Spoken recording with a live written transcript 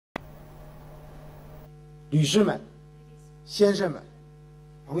女士们、先生们、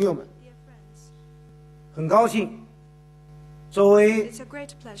朋友们，很高兴，作为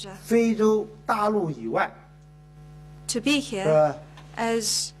非洲大陆以外的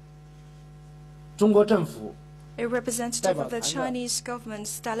中国政府 a representative of the Chinese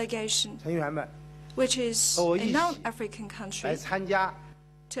government's delegation, 成员们 which is a non-African 来 country, 参加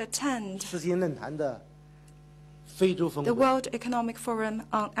to attend 世界论坛的非洲峰 the 会。 World Economic Forum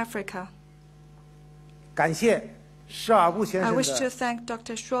on Africa. 感谢施尔布先 I 生 wish to 的 thank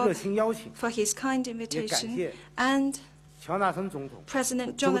Dr. 热 Schwab 情邀请， for his kind 也感 invitation 谢 and 乔纳森总统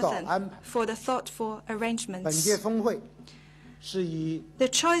President 周到 Jonathan 安排。 for the thoughtful 本 arrangements. 届峰会是以 The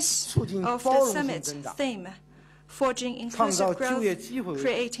choice 促进 of 包 the 容性 summit 增长、 theme, forging 创造 inclusive 就业 growth, 机会为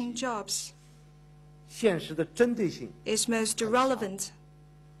creating jobs, 现实的针对性。 is most relevant.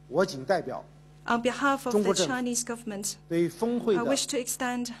 我仅代表 On behalf of the 中国政府 Chinese government, 对峰会 I 的 wish to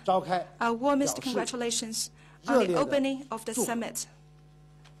extend 召开 our warmest 表示 congratulations 热 on 烈 the 的 opening of the 祝贺。 summit.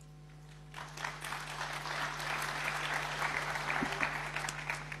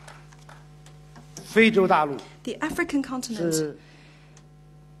 非洲大陆 The African continent 是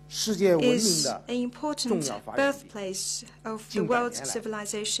世界文明 is 的 an important 重要发源地。 birthplace of the 近百 world's 年来，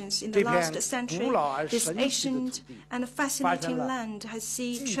 civilizations. In 这 the 片 last century, 古老而 this 神奇的 ancient 土地 and 发生 fascinating 了 land has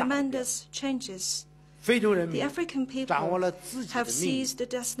seen 巨大的变化。 tremendous changes. 非洲人 The 民 African 掌握 people 了自己的 have 命运， seized the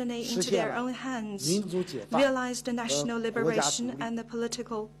destiny 实 into 现 their 了 own hands, 民族解放 realized the national 和国家独 liberation 立。 and the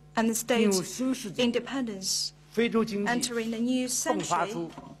political and the 进入 state 新世纪， independence. 非洲经济 Entering the new 迸发 century, 出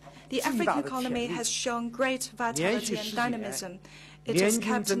the 巨大 African 的 economy 潜力， has shown great 连 vitality 续 and 10 dynamism. 年 It has 年均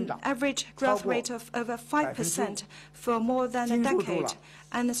kept 增 an 长 average 超 growth 过 rate of over 5% for more than a 经受住 decade 了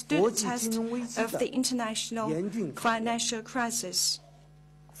and stood 国 the 际 test 金融危机 of 的 the international 严峻考验。 financial crisis.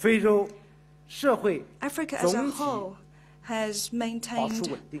 非洲社会 Africa as a 总体 whole has 保持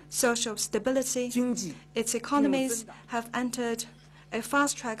maintained 稳定， social stability. 经济 Its 进入 economies 增长， have entered a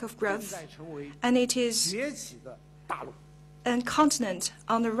fast track of 正 growth, 在成为 and it is 崛起的大陆。 a continent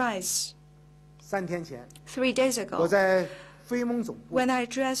on the rise. 3天前， 3 days 我 ago, 在非盟总部 when I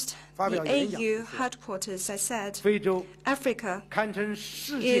addressed 发 the 表演讲 AU 时说， headquarters, I said, 非洲 Africa 堪称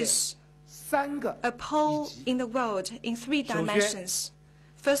世界 is 3个 a pole 一级， in the world in 3 首先， dimensions.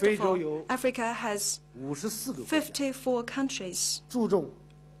 First 非 of 洲 all, 有 Africa has 54个国家， 54 countries 注重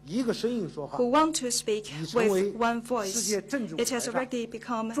一个声音说话 who，want to speak 已成为 with one 世 voice. 界政治舞 It 台 has 上 already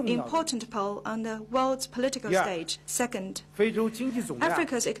become 重 an 要的 important pole on the world's political 第二， stage. Second, 非洲经济总量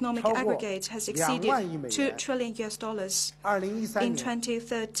Africa's economic 超过 aggregate has 2万亿美 exceeded 2元。 trillion US dollars. 2013 In 年，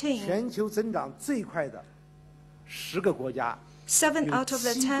 2013, 全球增长最快的10个国家 7 有 out of the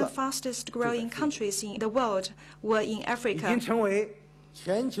 7 10个 fastest growing countries in the world were in 已 Africa. 经成为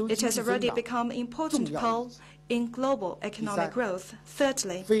全球 It 经 has 济增 already 长 become important 重要 pole 因子。 in global economic第三， growth.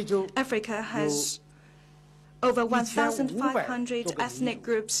 Thirdly, 非洲 Africa has over 1,500 1500 ethnic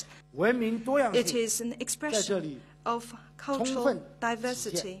groups. 文明多样 It 性 is an 在这 expression 里 of 充 cultural 分体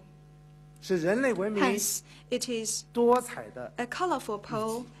diversity. 现，是人类文明 Hence, it is 多彩的 a colorful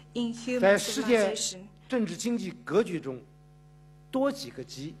pole in 在 human 世界 civilization. 政治经济格局中多几个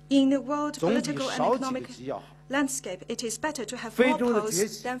级 In the world 总比 political and 少几 economic 个级要好， landscape, it is better to have 非 more 洲的 poles 崛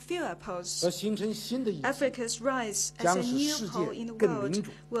起 than fewer poles. 和形成新的意义 Africa's rise as 将 a 使 new 世界 pole in the 更 world 民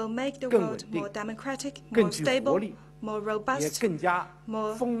主、 will make the 更 world 稳定、 more democratic, 更 more 具活 stable, 力， more 也 robust, 更加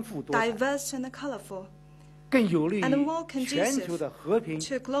more 丰富多彩， diverse and colorful, 更有利 and more 于全球 conducive 的和平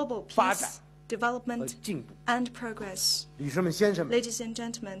to global 发展 peace, 和 development, 进步。 and progress. 女士们、先生们， Ladies and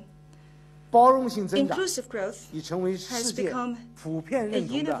gentlemen, 包容性增长 inclusive growth 已成为世 has 界 become 普遍 a 认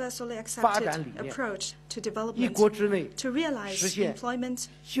同的 universally 发 accepted 展理念。 approach to 一 development 国之内 to realize 实现 employment,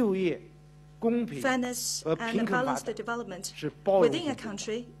 就业公平 fairness, 和 and 平衡发 balanced 展， development 是包容 within 性 a 增长。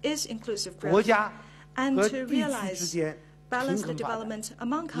 country is inclusive 国 growth, 家 and 和 to 地区之 realize 间平 balanced 衡发展 development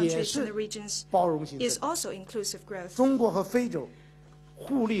among 也 countries 是 and regions 包容性增 is 长。 also inclusive growth. 中国和非洲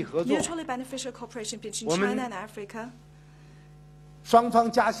互利合作， Mutually beneficial cooperation between 我们 China and Africa. 双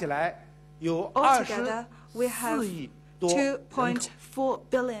方加起来有 Altogether, we have 24亿多人口。 2.4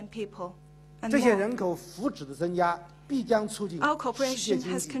 billion people 这 and 些 more. 人口福祉的增加，必将促进 Our 世界 cooperation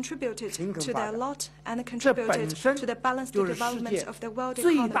经 has 济 contributed 平衡 to 发 their 展。 lot and 这本 contributed 身 to the balanced 就是世 development 界 of the world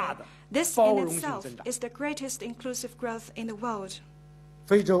最 economy. 大的 This 包 in 容性 itself 增长。 is the greatest inclusive growth in the world.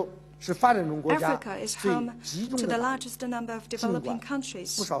 非洲是发展中国家 Africa is 最 home 集中 to 的 the 大陆， largest number of 尽 developing 管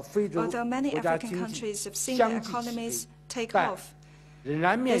countries. 不少非洲 Although many 国家 African 经 countries 济 have seen 相 their 继起 economies 飞， take 但 off, 仍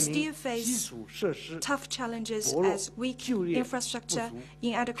然面 they 临 still face 基础设施 tough challenges 薄弱 as weak 就业不 infrastructure, 足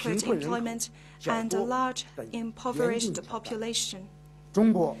inadequate 贫困人口 employment, 较 and a 多 large 等严 impoverished 峻挑战。 population.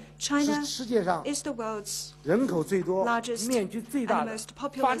 中国 China 是世界上 is the world's 人口最多、 largest 面积最大 and 的 most 发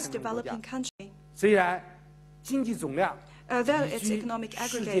populous 展中国家 developing。country. 虽然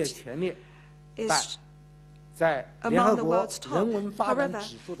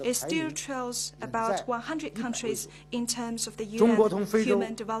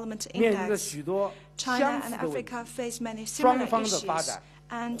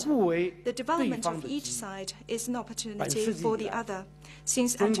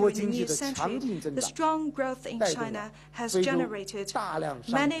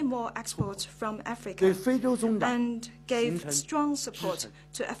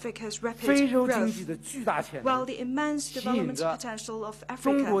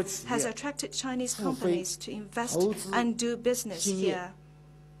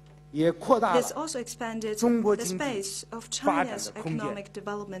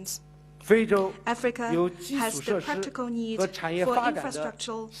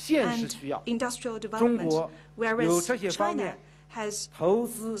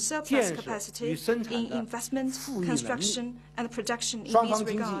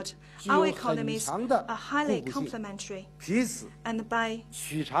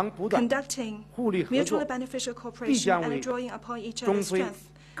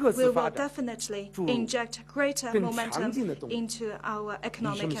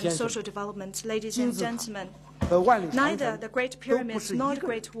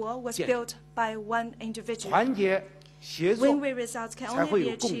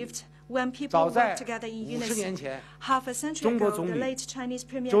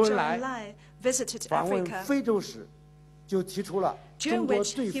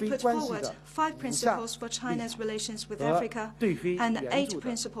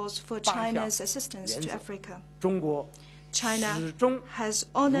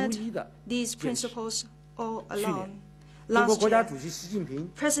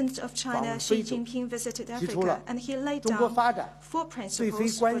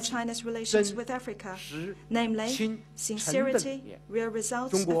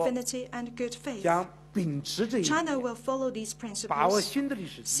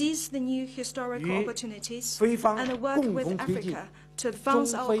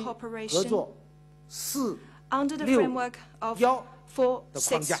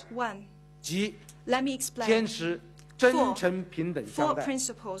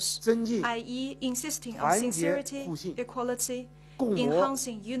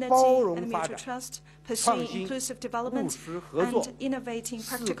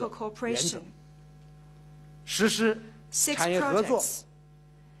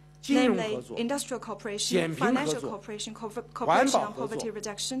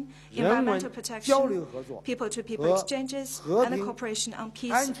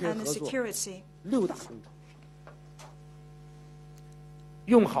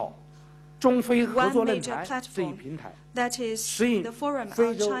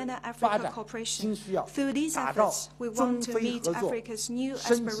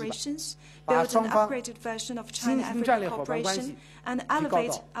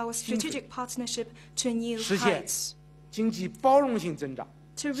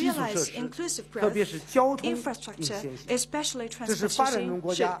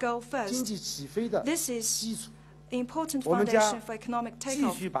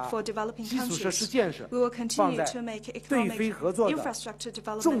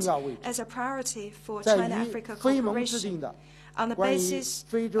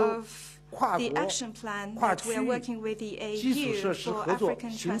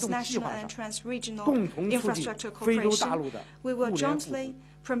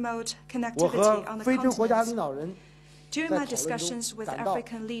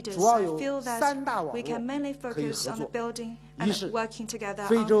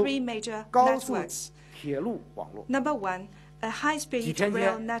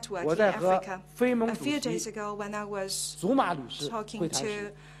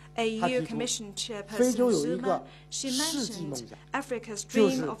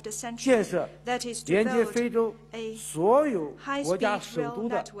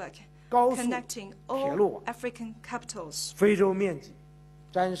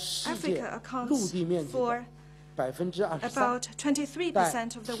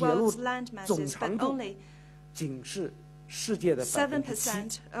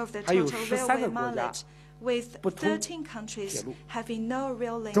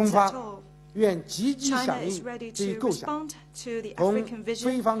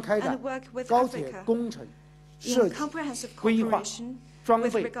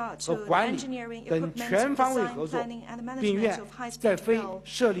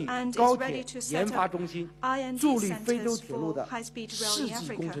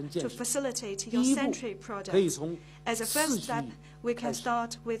your 第一步 century 可以 product. 从 As a 4 first 级 step, We can 开始。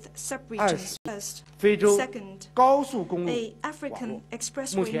 start with sub-regions first. 非洲 Second, 高速公路 a 网 African 络，目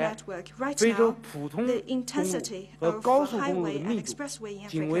expressway 前 network. Right 非洲 now, 普通 the 公路 intensity 和 of 高速公路的 highway 密 and 度 expressway in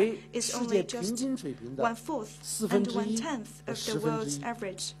仅 Africa 为 is 世界 only 平 just 均水平的 1/4 四分 and 之一 1/10 和 of 十 the 分之 world's 一。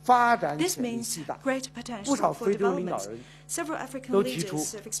 average. 发展 This 潜力 means 巨大， great 不少 potential for 非洲领导 development. 人 Several African 都提出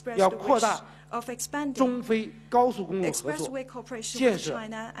leaders have expressed 要 the 扩 wish 大 of expanding 中非高速公路合作， expressway cooperation 建 with 设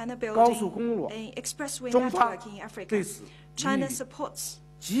China and 高速公路 building an expressway 中方 network in Africa. 对此予 China 以 supports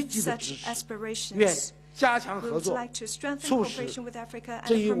积极的支 such 持，愿 aspirations. 加强 We 合 would 作， like to strengthen 促使 cooperation with Africa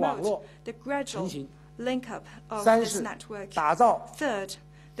这 and 一网 promote 络 the 成 gradual 型。 link up of 三 this 是 network. 打造 Third,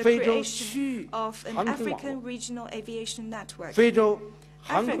 the 非洲 creation 区域 of an 航空网 African 络。 regional aviation network. 非洲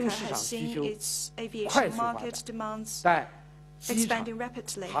航 Africa 空市 has 场需 seen 求 its 快 aviation 速发 market 展， demands 但机场 expanding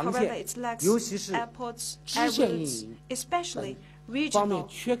rapidly. 航 However, 线 it lacks 尤其是 airports, 支线 air 运 routes, 营 especially 方面 regional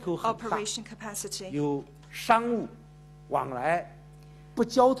缺口很大， operation capacity. 有商务往来不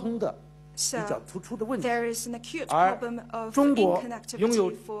交通的比 So, 较突出的问题。 there is an acute 而 problem of 中国拥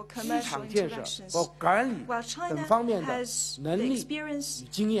有 inconnectivity for 机 commercial 场建设 interactions. 和管理 While China 等方面的 has the 能力 experience 与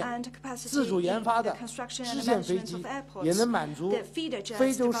经验， and capacity 自主 in 研发 the 的 construction 支 and 线飞 management 机 of 也 airports, 能满足 the feeder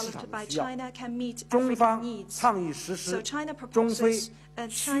非 jets 洲市场 developed 的 by 需要。 China can meet 中 African 方 needs. 倡议实 So 施 China 中非 proposes a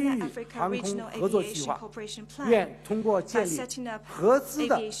区 China 域 Africa 航空 regional 合作计 aviation 划， cooperation plan 愿通过 by 建立 setting up 合资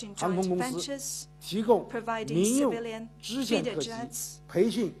的 aviation 航空 joint 公司， ventures, 提供 providing 民用 civilian 支线 feeder 客机 jets, 培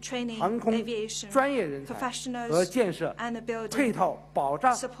训 training 航空 aviation 专业人才 professionals 和建设 and 配 building 套保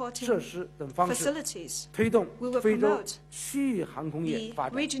障 supporting 设施等方式， facilities. 推动 We will 非洲 promote 区域航空业 the 发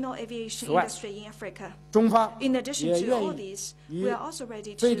展。 regional aviation 此外， industry in Africa. 中方 In addition 也 to 愿 all 意 these, 与 we are also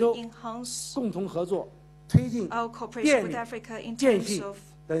ready 非 to 洲 enhance 共同合作，推进 our cooperation 电 with 力、 Africa in 电 terms 信 of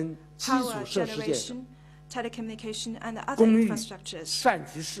等基 power 础设施建设， generation, telecommunication, and other 公寓 infrastructures. 善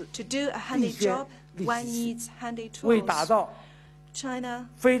其事， To do a handy 必先 job, 利 one 其 needs handy 为打 tools. 造 China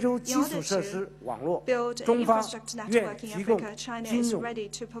非洲基础设施网络， build an 中方 infrastructure 愿 network in 提供 Africa. China 金 is 融、 ready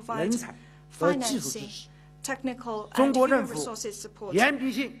to 人 provide 才和技术支 financing, 持。 technical, 中 and 国 human 政府 resources support. 言必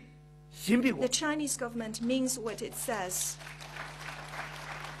信，行必果 The。Chinese government means what it says.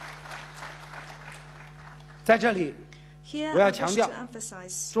 在这里， Here, 我要 I 强 wish 调 to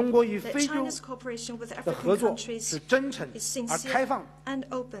emphasize 中国与 that 非洲 China's cooperation with 的合 African 作 countries 是真诚 is 而开 sincere 放。 and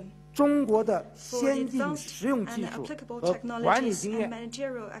open. 中国的 For 先进 advanced 实用技 and 术 applicable 和管理 technologies 经 and 验，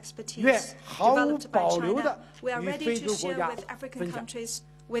 managerial 愿 expertise 毫无 developed by 保留 China, 地 we are 与 ready 非 to 洲国 share 家 with African 分享。 countries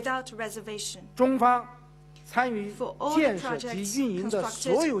without reservation. 中方参与 For all the 建设 projects 及运营的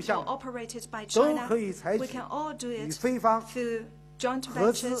constructed 所有 or 项目， operated by 都 China, 可以采 we 取 can all do 与 it 非方 through joint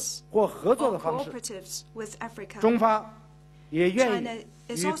合资 ventures 或合作 or 的方式。 cooperatives with Africa. 中方也愿 China 意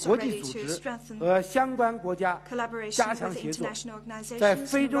is 与 also 国际 ready 组 to 织 strengthen 和相关国家 collaboration 加强 with 协作， international 在 organizations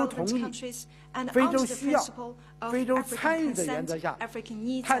非 and 洲 relevant 同意、 countries and 非洲 under the 需要、 principle of 非洲 African 参与的原 consent, 则下， African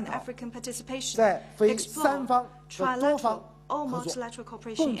needs 探 and 讨 African participation, 在非 explore 三方和多方 trilateral or 合作， multilateral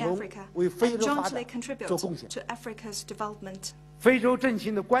cooperation 共 in 同 Africa 为非 and 洲发 jointly 展 contribute 做贡献。 to Africa's development. 非洲振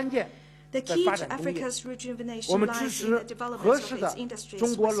兴的关键 The 在 key 支 to 持工业， Africa's 我 rejuvenation 们支 lies in 持 the development 合 of 适 its 的 industries. 中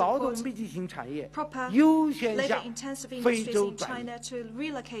We 国劳动 support 密集型产业 proper 优先向 labor-intensive 非 industries 洲 in 转移， China to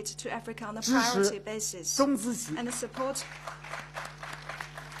relocate to Africa on a 支 priority 持 basis, 中资企业， and support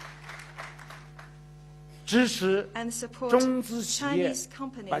支持 and support 中资企业 Chinese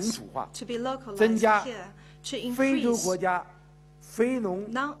本 companies 土化， to be 增 localized 加 here to 非洲 increase 国家非农就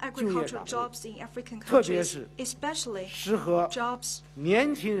业 non-agricultural 岗位， jobs in African 特别 countries, 是 especially 适合 jobs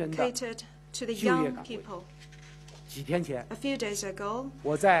年轻人的 catered to the 就业 young 岗位。 people. 几天前， A few days ago,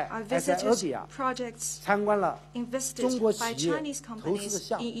 我在 I 埃塞俄比 visited 亚 projects 参观了 invested 中国 by 企业 Chinese 投资的 companies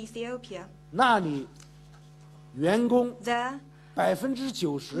项目， in Ethiopia. 那里员工 There,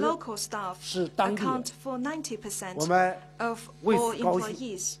 90%。 local staff 是当地人。 account for 90% 我们 of 为 all 此高兴。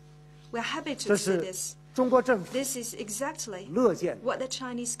 employees. We're happy 这 to see 是 this. 中国政府 This is exactly 乐见的。 what the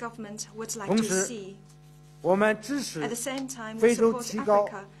Chinese government would like 同 to 时 see. 我们支持 At the same time, we 非洲 support 提高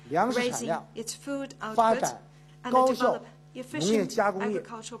Africa 粮食产 raising 量， its food 发 output 展 and 高效 develop 农业 efficient 加工业。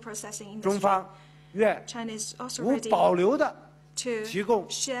 agricultural processing 中 industry. 方愿 China is also 无 ready 保留地 to 提供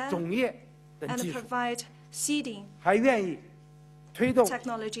share 种业等 and 技术， provide seeding 还愿意推动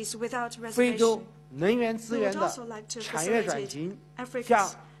technologies without 非洲 reservation. 能源资 We 源 would 的 also like to 产业转 facilitate 型 Africa's 向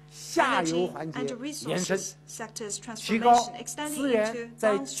下游 energy 环节 and 延伸， resources sectors 提高 transformation 资 extending 源 into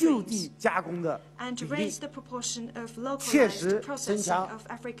在就 downstreams 地加工的 and 比 to 例 raise，the proportion of 切实 localized 增 processing 强 of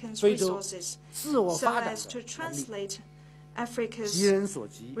Africans' 非洲 resources 自我 so 发展 as 的 to 能力， translate 急 Africa's 人所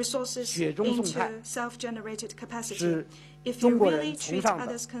急， resources 雪中送炭， into self-generated capacity. 是 If you 中国 really 人崇 treat 尚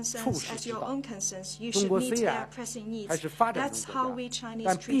的 others' 处 concerns 世 as 之 your 道。 own concerns, you 中 should 国 meet 虽 their 然 pressing needs. 还是发展 That's 中 how 国 we 家， Chinese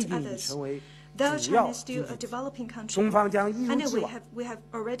但必 treat 定已 others. 成为 Though 主 China 要 is 经 still a 济体。 developing country, 中方将一 I 如 know 既 we 往， have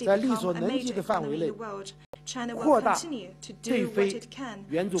already 在力 become 所 a 能及 major 的范围 economy in 内 the world. China will 扩大 continue to 对 do what 非 it can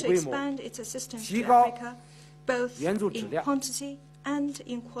援助 to 规模， expand its assistance 提 to 高 Africa, both 援助质 in 量。 quantity and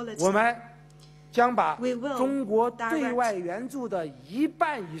in 我 quality. 们将把 We will 中国对 direct 外援助的1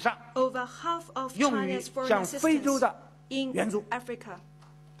半以上 Over half of 用于 China's foreign 向非洲 assistance 的 in 援助， Africa,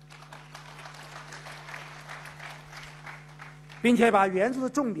 并且把援助的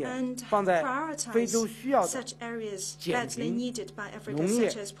重点 and 放在非 prioritize 洲需要的 such areas 减 badly 贫、 needed by Africa, 农业、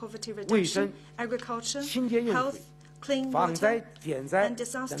 such as poverty 卫生、 reduction, agriculture, 清洁用 health, 水、 clean 防灾 water, 减灾 and 等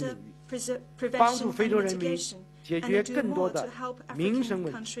disaster 领域， prevention 帮助非 and 洲人民 mitigation, 解 and 决 do 更多 more 的 to help 民生 African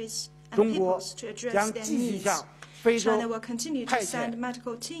问题。 countries and 中国 peoples to address 将 their 继续 needs. 向非洲 China will continue to 派 send 遣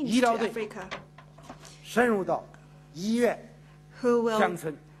medical teams 医 to 疗队， Africa, 深入到医院、 who will 乡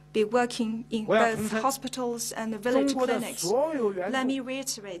村。 be working in 我要 both 重申， hospitals and 中 village 国的 clinics. 所有援 Let 助 me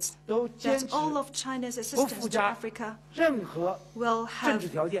reiterate 都坚 that 持 all of China's 不 assistance 附 to 加 Africa 任何 will 政 have 治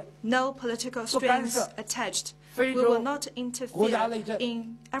条件， no political 不干 strings 涉 attached. 非 We 洲 will not 国家 interfere 内政，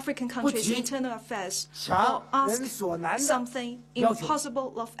 in African 不 countries' 提 internal affairs 强 or 人 ask 所难的 something 要求。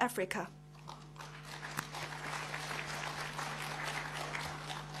 impossible of Africa.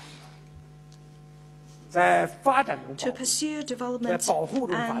 在发展中 To 保护， pursue development 在保护中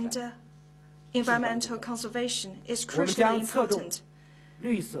发展。 and environmental conservation is 我们 crucially 将侧重 important.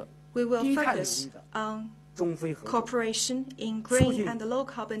 绿色、 We will 低碳领 focus 域的 on 中非合作， cooperation in 促 green 进 and low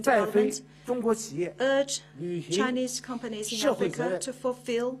carbon 在非 development, 中国企业 urge 履行 Chinese companies in 社会责 Africa 任， to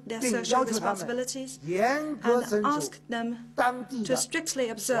fulfill their 并 social 要求他们 responsibilities 严格 and 遵守 ask them 当地 to 的 strictly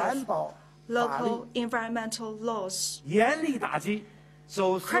环 observe 保法律， local environmental laws. 严厉打击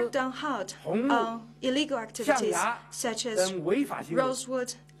走私 Crack down hard 红木、 on illegal 象 activities 牙 such as 等违法行为。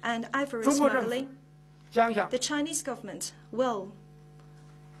 rosewood and ivory 中国政府 smuggling. 将向 The Chinese government will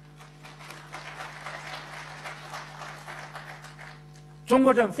中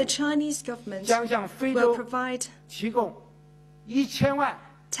国政府 The Chinese government 将向非 will 洲 provide 提供1000万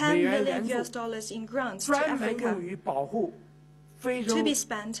美10元 million 援 US 助， dollars in grants to 专门 Africa 用于保护非洲 to be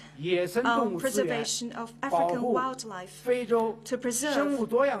spent 野生动 on 物资源， preservation of 保 African 护 wildlife, 非洲 to 生物 preserve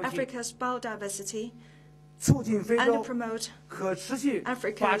多样性， Africa's biodiversity, 促进非 and 洲 promote 可持续发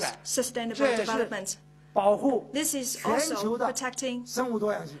Africa's 展， sustainable 这也是 development. 保护 This is 全 also 球的 protecting 生物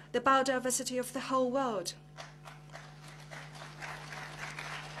多样性。 the biodiversity of the whole world.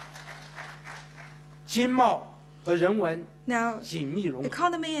 经贸和人文 Now, 紧密融合，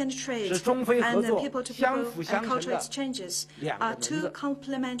 economy and trade 是中非合 and the 作 people-to-people 相辅 and 相成 cultural 的 exchanges 两个 are 门 two 子。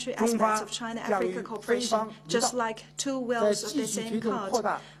 complementary 中方 aspects of 将与 China-Africa 非 cooperation, 方一 just 道， like two 在 wheels of 继 the 续 same 推动 card. 扩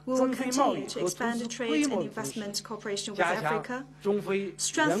大 We will 中非贸 continue 易 to 和投 expand 资 trade 规 and 模的同时， investment cooperation with 加强 Africa, 中非人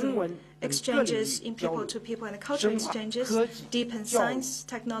strengthen 文等各领 exchanges 域 in 交流， people-to-people and cultural 深化 exchanges, 科技、 deepen 教育、 science,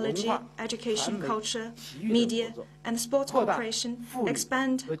 technology, 文化、 education, 传媒、 culture, 体育等 media, 合作， and sports 扩大 cooperation, 妇女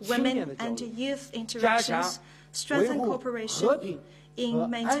expand 和青年 women 的交 and 流， youth 加强 interactions, 维 strengthen 护 cooperation 和平 in 和安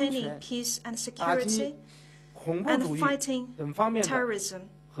maintaining 全， peace and 打 security, 击恐怖 and 主义 fighting 等方面的 terrorism,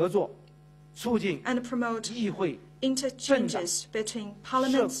 合作，促进 and promote 议会 interchanges between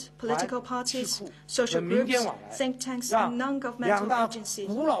parliaments, 社团、 political 智 parties, 库 social 和民间 groups, 往来， think tanks, 让 and 两 non-governmental 大 agencies,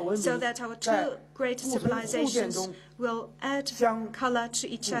 古老文 so 明 that our 在 two great 互通互鉴 civilizations 中 will add 相 color to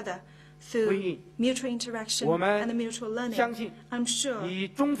each other 辉 through 映。 mutual interaction 我们 and mutual 相 learning. 信 I'm sure 以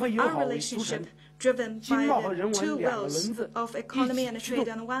中非友 our 好为出神 relationship,，driven 经 by 贸和 the 人 two 文两个 wills 轮子 of 一 economy 起 and 驱 trade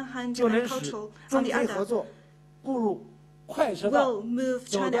动， on one hand 就 and 能使 cultural 中 on the 非合 other, 作步入快车道 will，move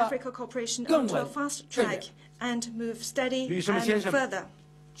走得 China-Africa cooperation 更 onto a 稳 fast 更 track 远。 and move steady 女士们、 and 先生们， further.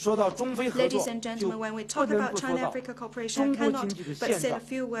 说到中非合 Ladies 作， and 就 gentlemen, when we 不 talk 能 about 不说到 China-Africa cooperation, 中 I 国 cannot 经济的 but 现 say 状 a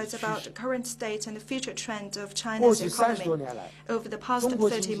few 与 words 趋 about 势 the。current state and the future trend of 过 China's 去30多 economy. 年来， Over the past 中国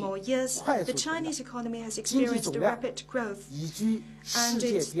经 30 济 more years, 快 the 速成长， Chinese economy has 经济 experienced 总量 rapid growth, 已居世 and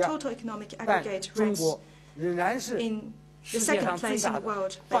界 its 第二， total economic 但 aggregate 中 ranks 国仍然是 in the 世界 second 上最 place in 大 the 的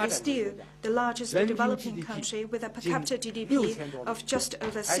world, 发 but is 展中 still 国家， the largest 人均 developing GDP country with a per 仅 capita GDP 6000多美 of just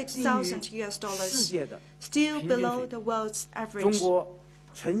over 还低于 6,000 US 世 dollars, 界的 still 平均 below 水 the 平。 world's 中 average. 国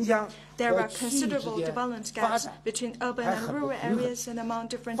城乡 There 和 are 区域之 considerable 间 development 发 gaps 展 between urban 还 and 很不 rural 平衡。 areas and among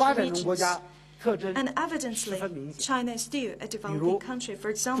different 发展中国 regions. 家特征 And 十 evidently, 分明显。 China is still a 比 developing 如 country.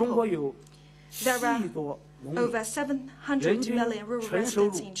 For 中国 example, 有 there 7 are 亿多农 over 民， 700人均 million rural 纯收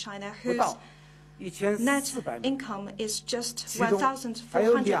residents 入 in China 不 whose 到 net 1400美元， income is just 其中还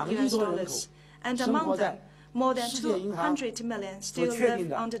有2 1,400 亿 US 多人口 dollars. And 生活 among them, 在 more than 世界银行 200 million 所 still 确定 live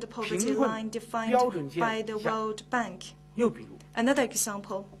的 under the poverty 贫困 line defined 标准线 by the 下。 World Bank. 又比如， Another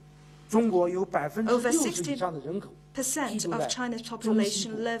example, 中国有over 60%以上的人口 percent 居住 of 在 China's 中西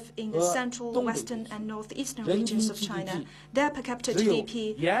population 部 live in the 和 central, 东北 western, 地区， and northeastern 人均 regions of China. GDP Their per capita 只有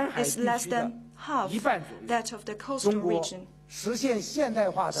GDP 沿海 is 地 less 区的 than half 一半左右。 that of the coastal 中国 region. 实现现代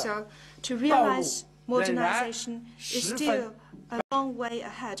化的 So, to 道路 realize 仍然 modernization is 十 still 分， a long way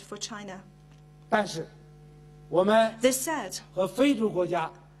ahead for China. 但是我们 This said, 和非洲国家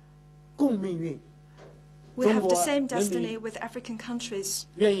共命运， we have the 中国 same 人 destiny 民 with African countries.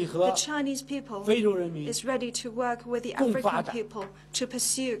 愿意 The 和 Chinese people 非洲人民 is ready to work with the 共发 African 展。 people to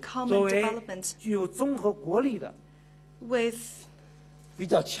pursue 作 common 为 development 具有综合国力的 with 比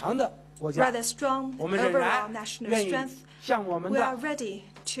较强的国家， rather strong 我们仍 overall 然 national 愿意 strength. 向我们 We are 的 ready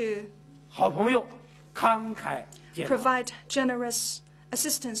to 好朋友慷慨解囊。 provide generous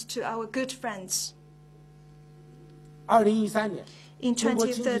assistance to our good friends. 2013年， In 中国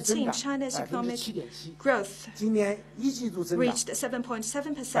经济增 2013, 长 China's economic 7.7%， growth 今年一季度增长 reached 7.7%,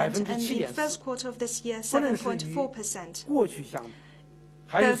 and in the 7.4% first quarter of this year, 不能是与 7.4%. 过去相比，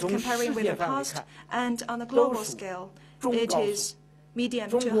还是 Both 从 comparing 世 with 界 the 范围 past 看， and on a global 都属 scale, 中 it 高 is medium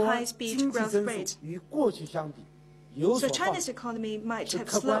中 to 国 high-speed 经济 growth 增 rate. 速与过去相比有 So 所放 China's 缓， economy might 是 have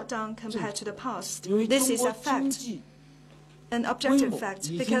客观 slowed down compared to the past. 因为 This 中 is 国 a 经 fact, 济 an 规 objective 模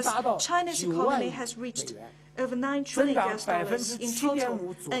fact, 已经 because 达到 China's 9万 economy 亿 has 美 reached 元， over $9 增 trillion 长 in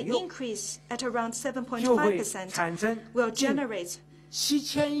total, 7.5%左 an 右， increase at around 就会 7.5% 产生 will 近 generate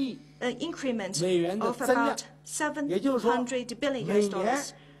 7000亿 an increment 美元的 of 增量， about 也就是说 $700 billion 每 US 年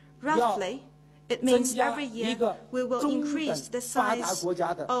dollars. 要 Roughly, it means 增加 every 一 year 个 we will 中等 increase the 发达 size 国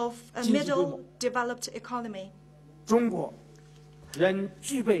家的 of a 经济规模。 middle developed economy. 中国仍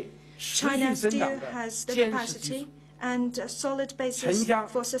具备持 China 续增长 still 的 has the 坚实基 capacity 础。 and a solid 城 basis 乡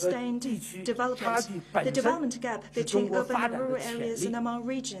for 和 sustained 地区 development. 差距本 The 身 development gap 是 between 中国 urban 发 and 展的 rural 潜 areas 力 and，among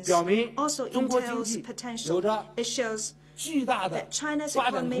regions 表明 also 中国经 entails 济有 potential. 着 It shows 巨大的 that China's 发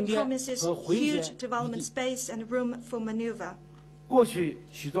展 economy 空间 promises 和回 huge 旋余 development 地。 space and room for maneuver. 过去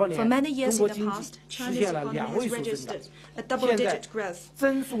许多 For 年， many years 中 in 国 the 经 past, 济实 China's 现了 economy 2位 has 数增长。 registered a 现 double-digit 在 growth.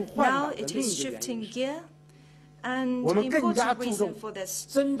 增速换 Now 挡的 it 另 is 一个原 shifting 因是， gear, and 我 the 们更加 important 注 reason 重 for this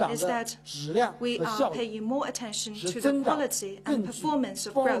增长 is 的 that 质量 we 和 are 效率， paying more attention 使 to the 增长 quality 更 and 具 performance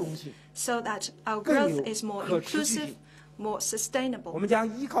of 包 growth 容性， so that our 更 growth 有 is more 可持续 inclusive, 性。 more 我 sustainable. 们将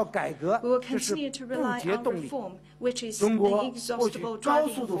依靠改革 We will， 这是 continue to 不 rely 竭 on 动力。 reform, which is 中 an 国过去 inexhaustible 高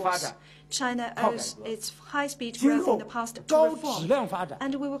driving 速度发 force. 展， China 靠改 owes 革。 its high-speed 今 growth 后 in the past to 高质 reform, 量发展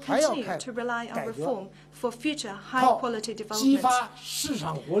and we will 还要 continue 靠 to rely on 改革， reform for future 靠 high-quality 激 development. 发市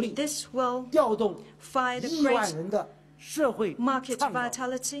场活力， This will 调动 fire the 亿万 great 人的社会 market 创造。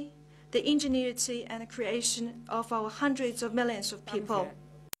 vitality, the ingenuity and creation of our hundreds of millions of people.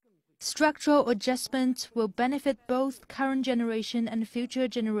 Structural adjustment will benefit both current generation and future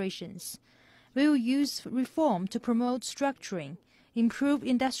generations. We will use reform to promote structuring, improve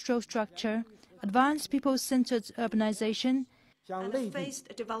industrial structure, advance people-centered urbanization, 向 And 内地 phased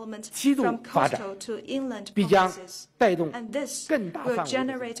development 7度 from 发展 coastal to inland 必将 provinces. 带动 And this 更大 will 范围的增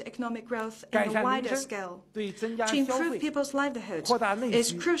长 generate economic growth 改 in a 善民 wider 生 scale. 对增加 To 消 improve 费 people's livelihood 扩大内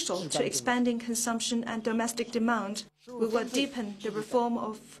is 需 crucial 至 to 关键。 expanding consumption and domestic demand. We will deepen the reform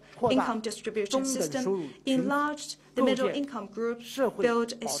of 扩大 income distribution 中等收 system, 入群 enlarge the 构 middle 建 income group, 社会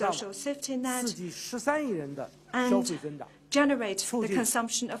build a 保障 social safety 刺 net, 激13亿人的消 and 费增长， generate 促 the 进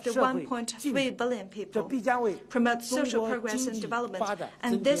consumption of the 社会进 1.3 步。 billion 这 people. 必将为 Promote 中 social 国 progress 经 and 济 development, 发展 and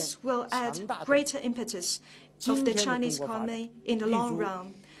增添 this will add 强大的 greater impetus of 今 the 天的 Chinese 中国发展， economy in the 立 long 足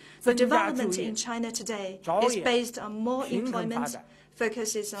run. The 增加就 development 业 in China today 着 is 眼 based on more 平衡发 employment, 展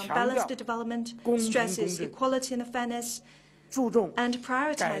focuses on 强调 balanced development, 公平 stresses 公正 equality and fairness, 注重 and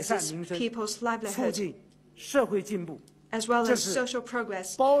改善 prioritizes 民生， people's 促 livelihood, 进社会进步， as well 这 as 是 social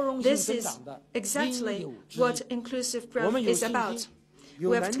progress. 包容性 This 增 is 长的应 exactly 有之 what 义。 inclusive 我 growth 们有 is 信 about. 心，有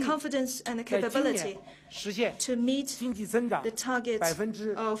We 能 have 力 confidence and the 在今 capability 年实现 to meet 经济增长 the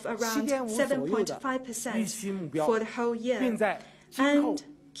target of around 7.5%左右的预 7.5% 期目标， for the whole 并 year, 在今后 and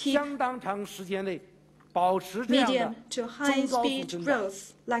keep 相当长时间内保持这样 medium 的 to 中 high 高速 speed 增长。 growth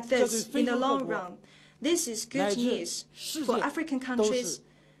like 这对 this 非 in the 洲各 long 国 run. This is 乃 good 至 news 世 for 界 African 都 countries 是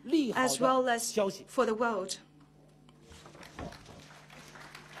利好 as well 的 as 消息。 for the world.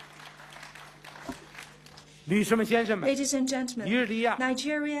 女士们、先生们， Ladies and 尼 gentlemen, 日利亚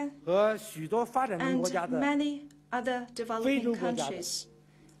Nigeria 和许多发展中 and 国家的 many other 非洲 developing 国家的 countries,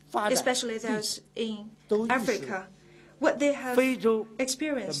 发展 especially 历 those 史 in 都预示 Africa, what they have 非洲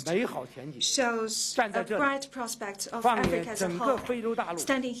experienced 的美好前景。 shows 站在 a 这里， bright prospect of 放 Africa 眼 as a 整个 whole. 非洲大陆，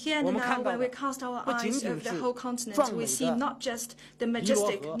 Standing here 我 and 们 now, 看到 when we 的 cast our 不仅 eyes 仅 over the 是 whole continent, 壮 we 美 see 的 not just the 尼罗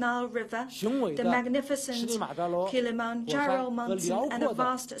majestic 河、 Nile River, 雄伟 the 的 magnificent 乞力马扎罗火山 Kilimanjaro 和 mountain, 辽 and the 阔的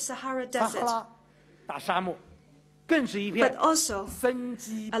vast Sahara 撒哈 desert, 拉大沙漠，更是一 but 片 also 生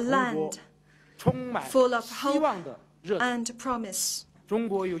机 a 蓬勃 land、充满 full of 希 hope 望的热土。 and promise.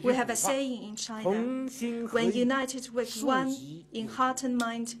 We have a saying in China, when united with one in heart and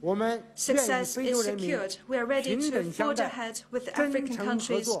mind, success is secured. We are ready to forge ahead with African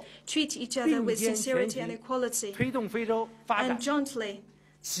countries, treat each other with sincerity and equality, and jointly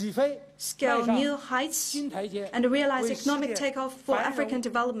scale new heights and realize economic takeoff for African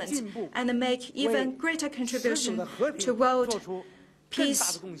development and make even greater contribution to world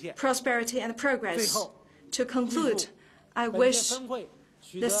peace, prosperity and progress. To conclude, I wish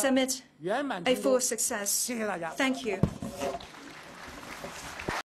the summit a full success. Thank you.